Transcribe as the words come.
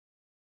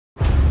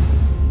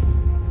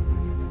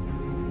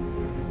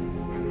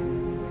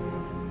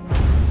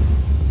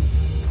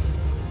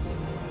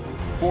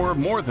For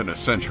more than a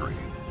century,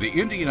 the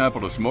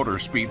Indianapolis Motor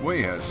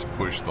Speedway has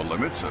pushed the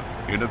limits of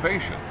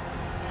innovation,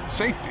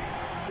 safety,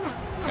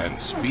 and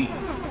speed.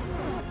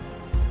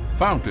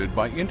 Founded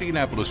by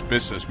Indianapolis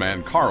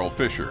businessman Carl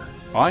Fisher,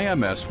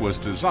 IMS was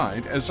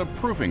designed as a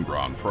proving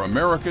ground for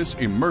America's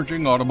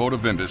emerging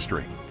automotive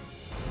industry.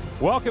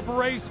 Welcome,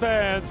 race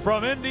fans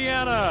from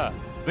Indiana,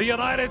 the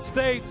United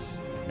States,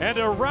 and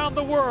around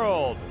the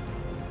world.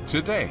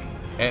 Today,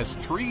 as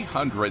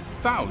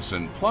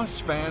 300,000 plus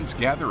fans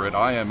gather at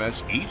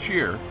IMS each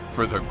year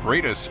for the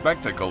greatest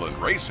spectacle in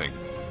racing,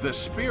 the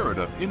spirit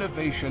of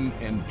innovation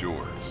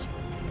endures.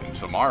 And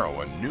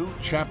tomorrow, a new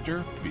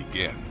chapter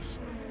begins.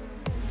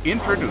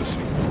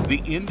 Introducing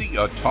the Indy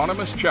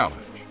Autonomous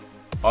Challenge,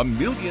 a $1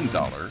 million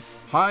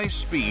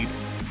high-speed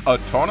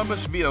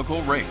autonomous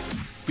vehicle race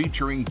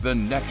featuring the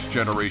next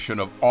generation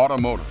of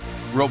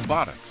automotive,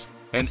 robotics,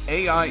 and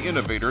AI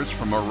innovators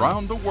from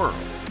around the world.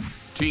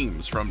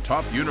 Teams from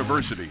top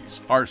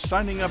universities are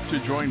signing up to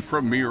join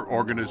premier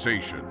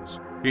organizations,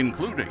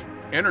 including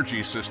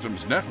Energy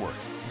Systems Network,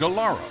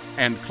 Dallara,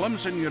 and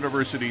Clemson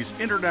University's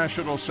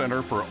International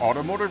Center for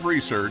Automotive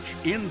Research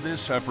in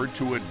this effort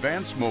to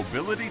advance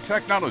mobility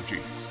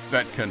technologies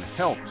that can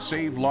help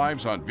save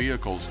lives on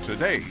vehicles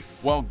today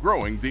while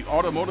growing the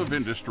automotive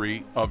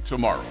industry of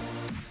tomorrow.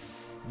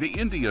 The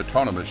Indy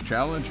Autonomous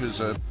Challenge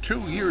is a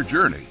 2-year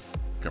journey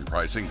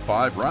comprising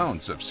 5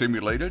 rounds of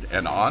simulated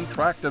and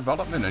on-track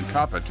development and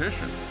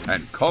competition,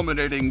 and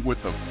culminating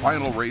with the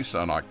final race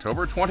on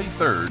October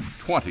 23,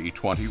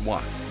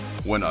 2021,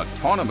 when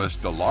autonomous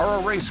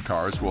Dallara race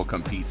cars will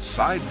compete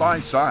side by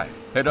side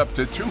at up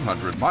to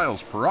 200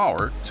 miles per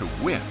hour to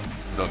win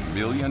the $1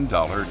 million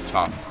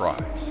top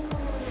prize.